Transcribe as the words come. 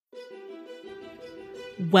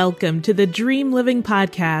Welcome to the Dream Living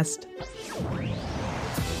Podcast,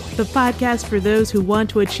 the podcast for those who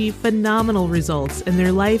want to achieve phenomenal results in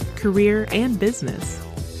their life, career, and business.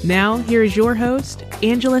 Now, here is your host,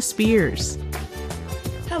 Angela Spears.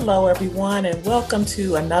 Hello, everyone, and welcome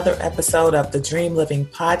to another episode of the Dream Living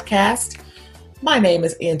Podcast. My name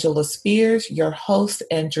is Angela Spears, your host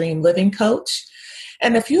and Dream Living Coach.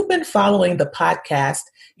 And if you've been following the podcast,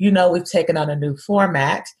 you know we've taken on a new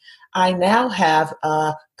format. I now have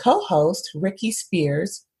a co-host, Ricky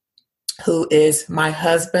Spears, who is my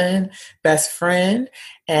husband, best friend,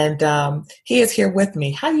 and he is here with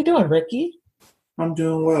me. How you doing, Ricky? I'm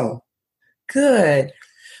doing well. Good.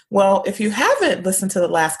 Well, if you haven't listened to the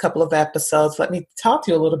last couple of episodes, let me talk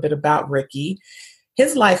to you a little bit about Ricky.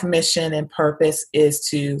 His life mission and purpose is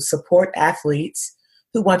to support athletes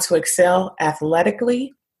who want to excel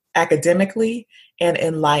athletically, academically, and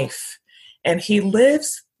in life. And he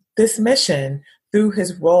lives this mission through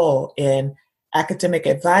his role in academic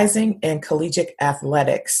advising and collegiate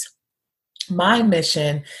athletics. My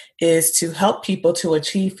mission is to help people to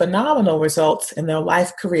achieve phenomenal results in their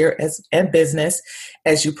life, career, and business,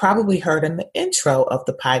 as you probably heard in the intro of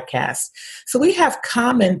the podcast. So we have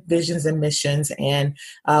common visions and missions, and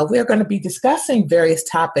we're going to be discussing various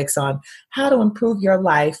topics on how to improve your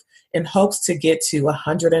life in hopes to get to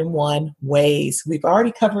 101 ways. We've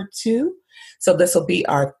already covered 2, so this will be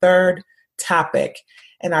our third topic.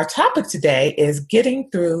 And our topic today is getting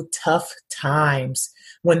through tough times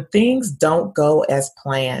when things don't go as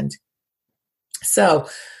planned. So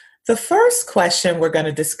the first question we're going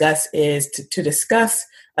to discuss is to discuss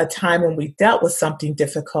a time when we dealt with something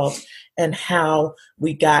difficult and how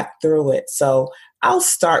we got through it. So I'll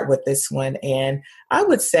start with this one. And I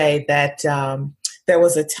would say that there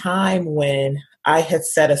was a time when I had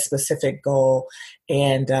set a specific goal.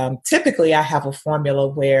 And typically I have a formula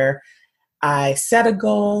where I set a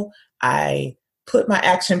goal, I put my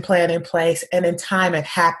action plan in place, and in time it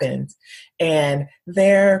happened. And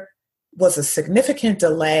there was a significant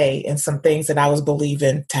delay in some things that I was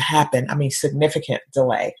believing to happen. I mean, significant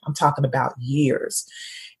delay. I'm talking about years.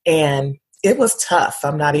 And it was tough.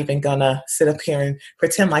 I'm not even going to sit up here and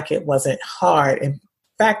pretend like it wasn't hard. In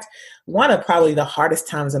fact, one of probably the hardest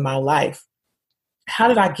times in my life. How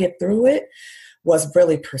did I get through it? Was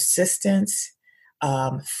really persistence,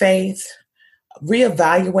 faith,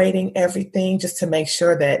 reevaluating everything just to make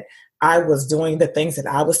sure that I was doing the things that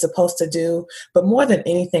I was supposed to do. But more than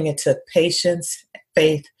anything, it took patience,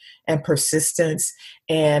 faith, and persistence,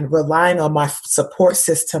 and relying on my support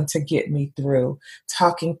system to get me through,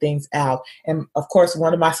 talking things out. And of course,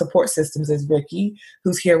 one of my support systems is Ricky,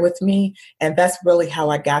 who's here with me. And that's really how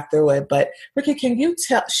I got through it. But Ricky, can you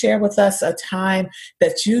share with us a time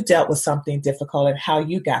that you dealt with something difficult and how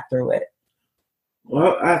you got through it?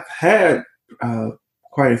 Well, I've had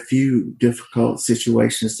quite a few difficult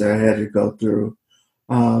situations that I had to go through.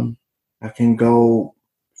 I can go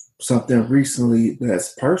something recently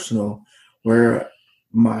that's personal, where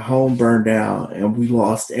my home burned down and we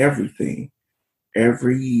lost everything,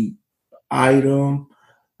 every item.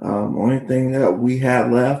 Only thing that we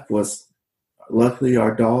had left was luckily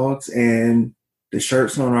our dogs and the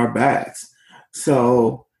shirts on our backs.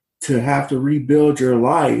 So to have to rebuild your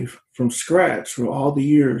life from scratch for all the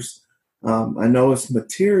years, I know it's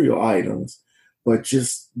material items, but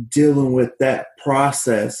just dealing with that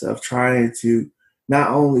process of trying to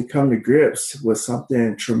not only come to grips with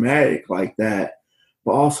something traumatic like that,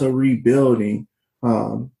 but also rebuilding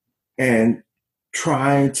and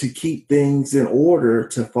trying to keep things in order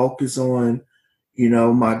to focus on,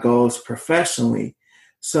 my goals professionally.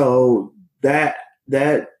 So that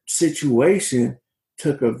situation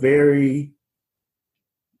took a very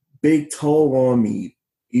big toll on me,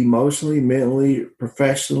 emotionally, mentally,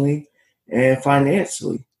 professionally, and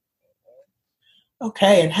financially.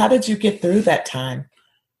 Okay, and how did you get through that time?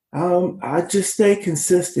 I just stayed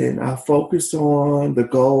consistent. I focused on the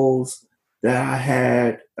goals that I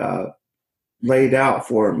had laid out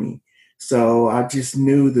for me. So I just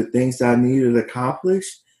knew the things that I needed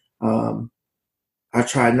accomplished. I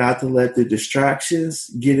tried not to let the distractions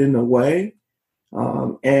get in the way,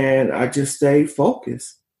 and I just stayed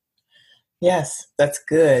focused. Yes, that's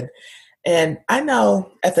good. And I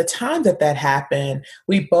know at the time that happened,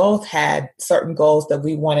 we both had certain goals that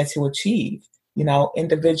we wanted to achieve,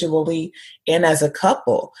 individually and as a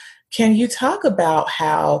couple. Can you talk about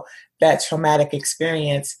how that traumatic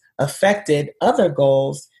experience affected other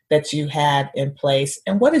goals that you had in place?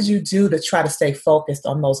 And what did you do to try to stay focused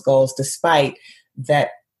on those goals despite that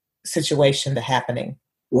situation happening?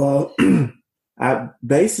 Well, I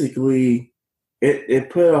basically, it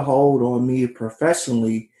put a hold on me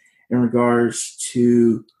professionally in regards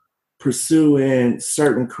to pursuing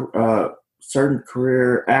certain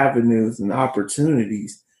career avenues and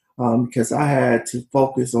opportunities, because I had to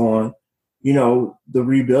focus on, the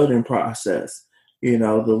rebuilding process, the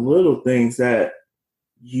little things that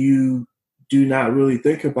you do not really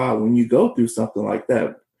think about when you go through something like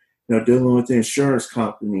that, dealing with the insurance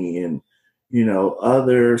company and,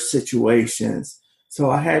 other situations. So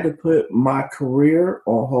I had to put my career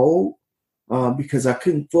on hold because I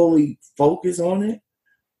couldn't fully focus on it.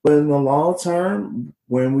 But in the long term,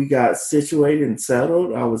 when we got situated and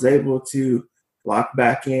settled, I was able to lock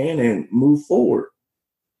back in and move forward.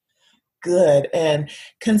 Good. And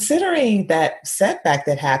considering that setback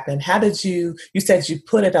that happened, how did you said you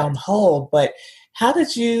put it on hold, but how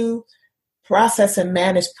did you process and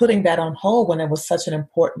manage putting that on hold when it was such an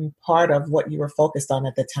important part of what you were focused on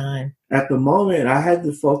at the time? At the moment, I had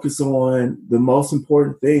to focus on the most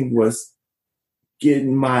important thing was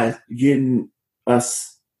getting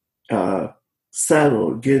us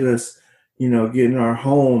settled, getting our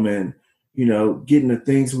home and, getting the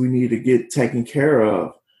things we need to get taken care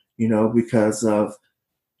of, because of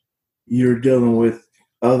you're dealing with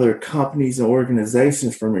other companies and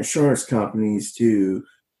organizations, from insurance companies to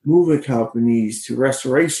moving companies to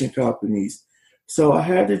restoration companies. So I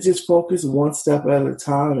had to just focus one step at a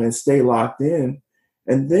time and stay locked in.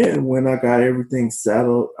 And then when I got everything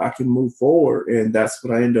settled, I can move forward. And that's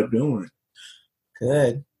what I ended up doing.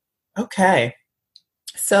 Good. Okay.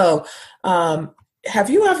 So have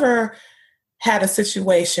you ever had a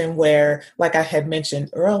situation where, like I had mentioned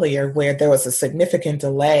earlier, where there was a significant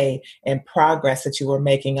delay in progress that you were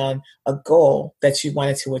making on a goal that you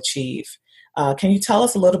wanted to achieve? Can you tell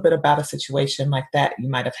us a little bit about a situation like that you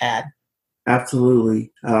might have had?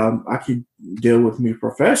 Absolutely. I could deal with me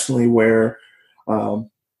professionally where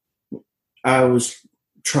I was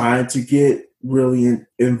trying to get really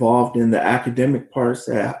involved in the academic parts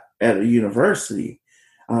at a university,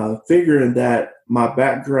 figuring that my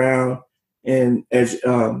background in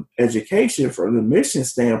education from the mission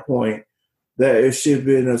standpoint, that it should have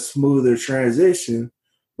been a smoother transition.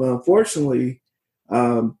 But unfortunately,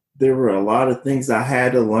 there were a lot of things I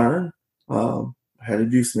had to learn. I had to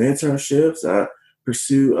do some internships. I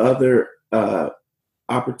pursued other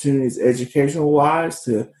opportunities educational-wise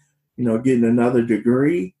to, getting another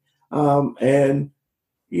degree. And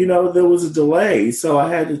there was a delay. So I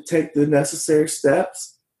had to take the necessary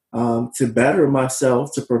steps to better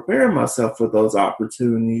myself, to prepare myself for those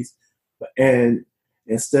opportunities. And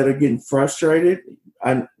instead of getting frustrated,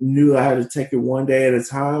 I knew I had to take it one day at a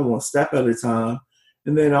time, one step at a time.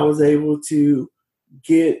 And then I was able to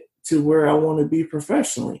get to where I want to be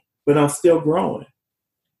professionally, but I'm still growing.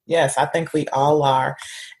 Yes, I think we all are.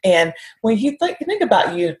 And when you think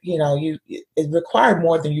about it required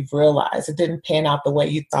more than you've realized. It didn't pan out the way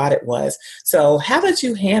you thought it was. So how did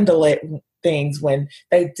you handle things when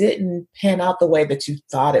they didn't pan out the way that you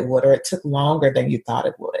thought it would, or it took longer than you thought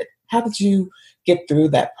it would? How did you get through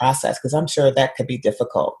that process? Because I'm sure that could be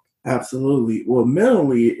difficult. Absolutely. Well,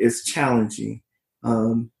 mentally, it's challenging.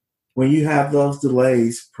 When you have those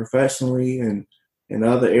delays professionally and in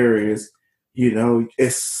other areas,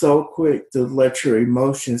 it's so quick to let your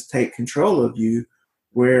emotions take control of you,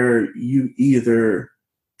 where you either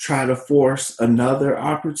try to force another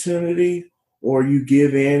opportunity or you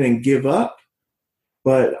give in and give up.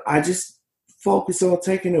 But I just focus on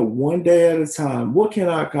taking it one day at a time. What can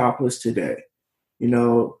I accomplish today?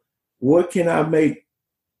 What can I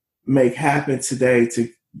make happen today to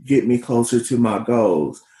get me closer to my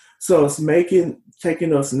goals? So it's taking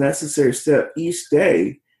those necessary steps each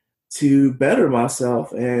day to better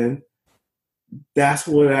myself. And that's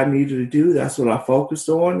what I needed to do. That's what I focused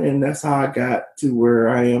on. And that's how I got to where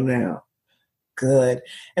I am now. Good.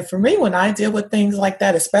 And for me, when I deal with things like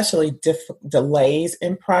that, especially delays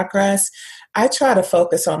in progress, I try to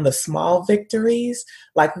focus on the small victories.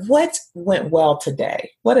 Like, what went well today?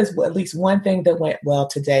 What is at least one thing that went well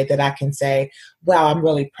today that I can say, wow, I'm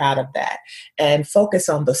really proud of that. And focus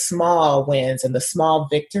on the small wins and the small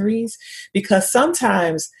victories, because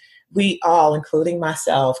sometimes we all, including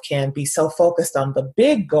myself, can be so focused on the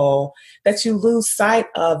big goal that you lose sight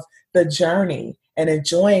of the journey and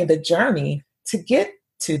enjoying the journey to get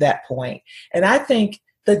to that point. And I think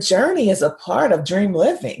the journey is a part of dream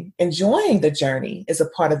living. Enjoying the journey is a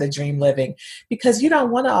part of the dream living, because you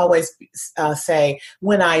don't want to always say,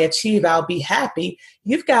 when I achieve, I'll be happy.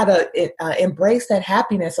 You've got to embrace that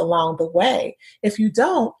happiness along the way. If you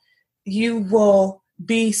don't, you will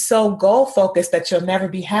be so goal focused that you'll never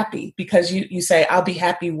be happy, because you say, I'll be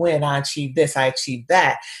happy when I achieve this, I achieve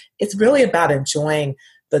that. It's really about enjoying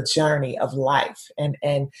the journey of life and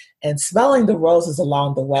smelling the roses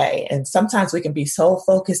along the way. And sometimes we can be so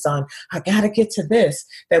focused on, I got to get to this,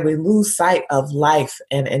 that we lose sight of life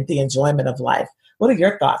and the enjoyment of life. What are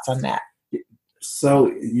your thoughts on that?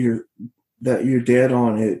 So you're dead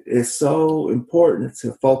on it. It's so important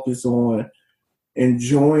to focus on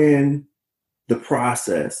enjoying the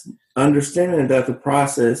process, understanding that the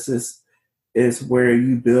process is where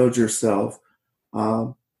you build yourself,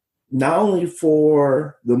 not only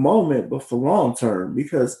for the moment, but for long term,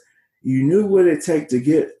 because you knew what it takes to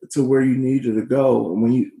get to where you needed to go.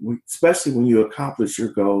 And especially when you accomplish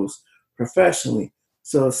your goals professionally.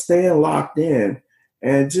 So staying locked in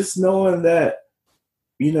and just knowing that,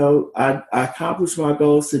 I accomplished my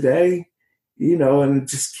goals today, and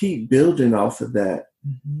just keep building off of that.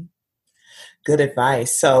 Mm-hmm. Good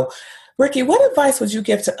advice. So, Ricky, what advice would you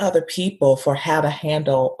give to other people for how to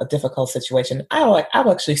handle a difficult situation? I'll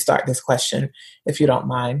actually start this question, if you don't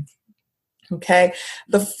mind. Okay.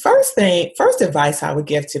 The first advice I would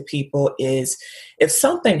give to people is, if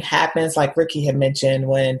something happens, like Ricky had mentioned,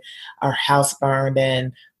 when our house burned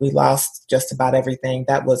and we lost just about everything,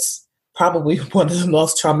 that was probably one of the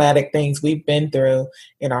most traumatic things we've been through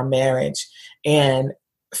in our marriage. And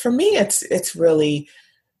for me, it's really,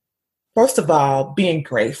 first of all, being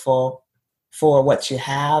grateful for what you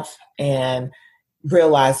have and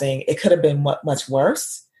realizing it could have been much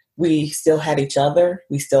worse. We still had each other.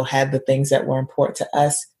 We still had the things that were important to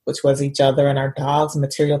us, which was each other and our dogs.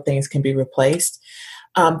 Material things can be replaced.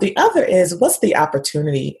 The other is, what's the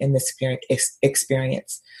opportunity in this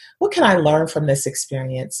experience? What can I learn from this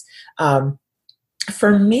experience?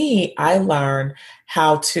 For me, I learned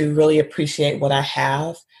how to really appreciate what I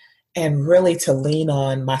have and really to lean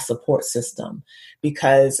on my support system,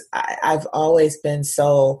 because I've always been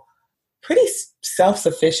so pretty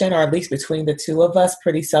self-sufficient, or at least between the two of us,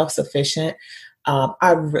 pretty self-sufficient.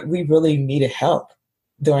 We really needed help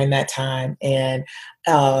during that time. And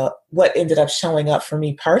what ended up showing up for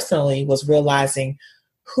me personally was realizing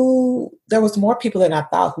there was more people than I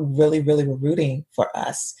thought who really, really were rooting for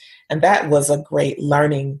us. And that was a great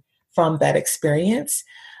learning from that experience.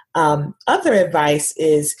 Other advice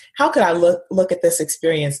is, how could I look at this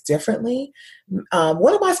experience differently?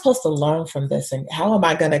 What am I supposed to learn from this? And how am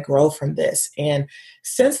I going to grow from this? And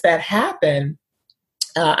since that happened,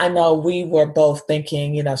 I know we were both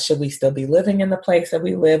thinking, should we still be living in the place that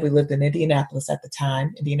we live? We lived in Indianapolis at the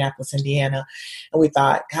time, Indianapolis, Indiana. And we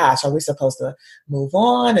thought, gosh, are we supposed to move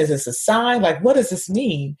on? Is this a sign? Like, what does this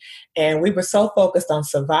mean? And we were so focused on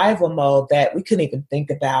survival mode that we couldn't even think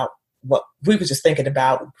about what we were just thinking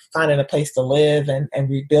about, finding a place to live and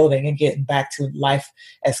rebuilding and getting back to life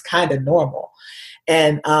as kind of normal.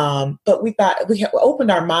 And, but we thought we opened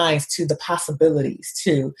our minds to the possibilities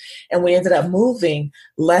too. And we ended up moving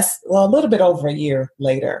a little bit over a year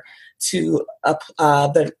later to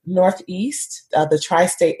the Northeast, the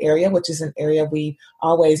tri-state area, which is an area we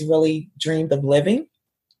always really dreamed of living.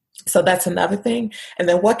 So that's another thing. And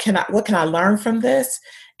then what can I learn from this?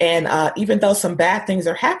 And even though some bad things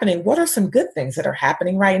are happening, what are some good things that are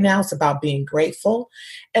happening right now? It's about being grateful.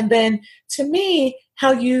 And then to me,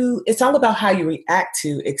 it's all about how you react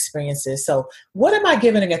to experiences. So what am I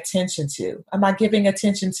giving attention to? Am I giving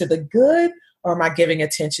attention to the good, or am I giving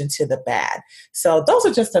attention to the bad? So those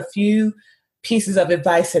are just a few pieces of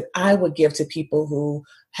advice that I would give to people who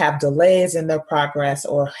have delays in their progress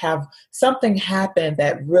or have something happen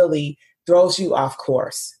that really throws you off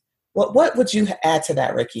course. What would you add to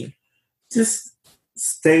that, Ricky? Just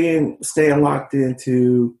staying locked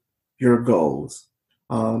into your goals.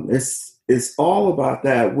 It's all about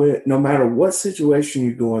that. No matter what situation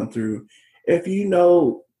you're going through, if you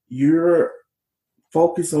know you're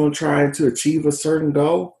focused on trying to achieve a certain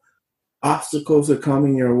goal, obstacles are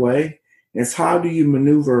coming your way. It's how do you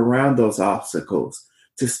maneuver around those obstacles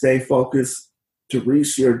to stay focused to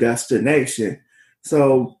reach your destination.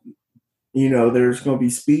 So, there's going to be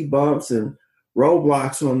speed bumps and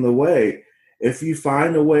roadblocks on the way. If you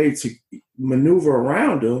find a way to maneuver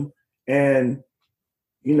around them and,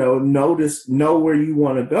 know where you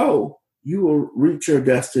want to go, you will reach your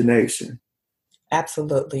destination.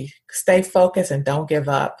 Absolutely. Stay focused and don't give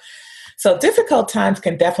up. So difficult times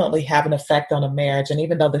can definitely have an effect on a marriage. And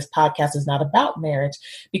even though this podcast is not about marriage,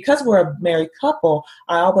 because we're a married couple,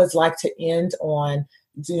 I always like to end on,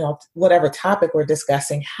 whatever topic we're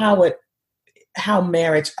discussing, how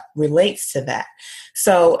marriage relates to that.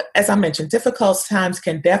 So as I mentioned, difficult times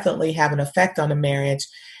can definitely have an effect on a marriage.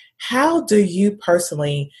 How do you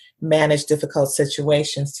personally manage difficult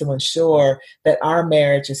situations to ensure that our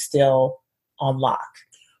marriage is still on lock?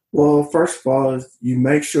 Well, first of all, you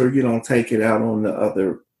make sure you don't take it out on the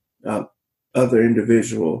other other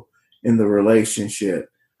individual in the relationship.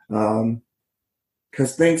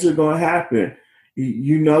 Because things are going to happen.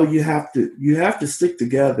 You have to stick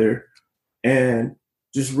together and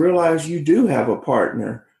just realize you do have a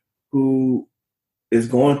partner who is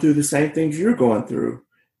going through the same things you're going through,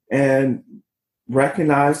 and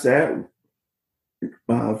recognize that.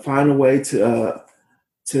 Find a way to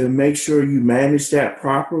make sure you manage that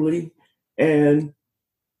properly, and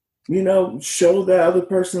show that other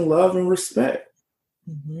person love and respect.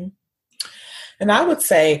 Mm-hmm. And I would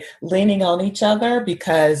say leaning on each other,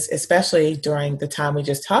 because especially during the time we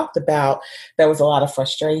just talked about, there was a lot of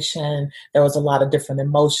frustration. There was a lot of different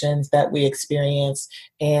emotions that we experienced.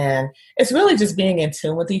 And it's really just being in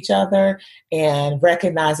tune with each other and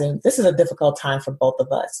recognizing this is a difficult time for both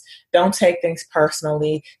of us. Don't take things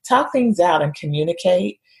personally. Talk things out and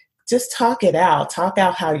communicate. Just talk it out. Talk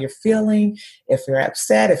out how you're feeling. If you're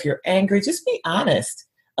upset, if you're angry, just be honest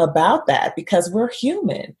about that, because we're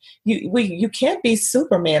human. You can't be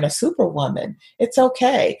Superman or Superwoman. It's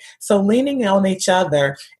okay. So leaning on each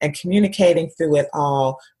other and communicating through it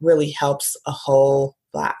all really helps a whole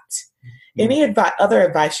lot. Any other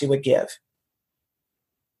advice you would give?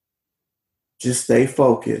 Just stay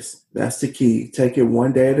focused. That's the key. Take it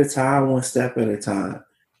one day at a time, one step at a time.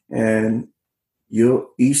 And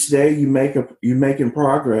each day you're making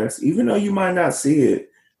progress, even though you might not see it.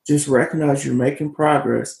 Just recognize you're making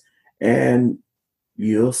progress, and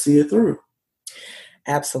you'll see it through.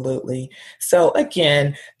 Absolutely. So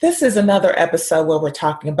again, this is another episode where we're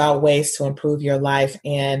talking about ways to improve your life.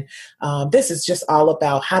 And this is just all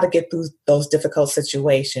about how to get through those difficult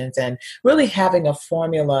situations, and really having a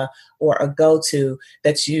formula or a go-to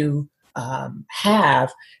that you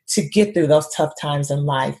have to get through those tough times in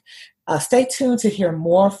life. Stay tuned to hear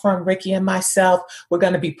more from Ricky and myself. We're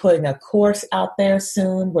going to be putting a course out there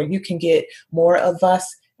soon where you can get more of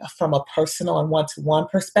us from a personal and one-to-one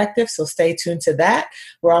perspective. So stay tuned to that.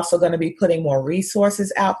 We're also going to be putting more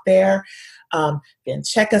resources out there. Then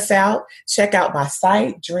check us out. Check out my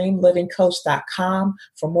site, dreamlivingcoach.com,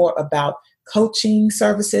 for more about coaching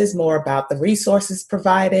services, more about the resources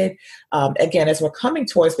provided. Again, as we're coming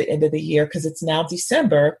towards the end of the year, because it's now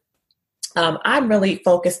December, I'm really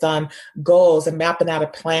focused on goals and mapping out a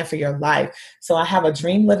plan for your life. So I have a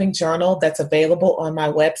Dream Living Journal that's available on my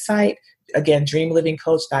website. Again,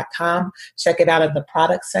 dreamlivingcoach.com. Check it out in the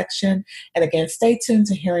product section. And again, stay tuned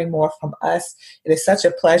to hearing more from us. It is such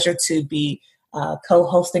a pleasure to be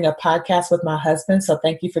co-hosting a podcast with my husband. So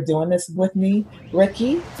thank you for doing this with me,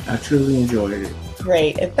 Ricky. I truly enjoyed it.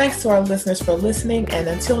 Great. And thanks to our listeners for listening. And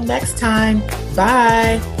until next time,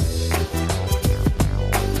 bye.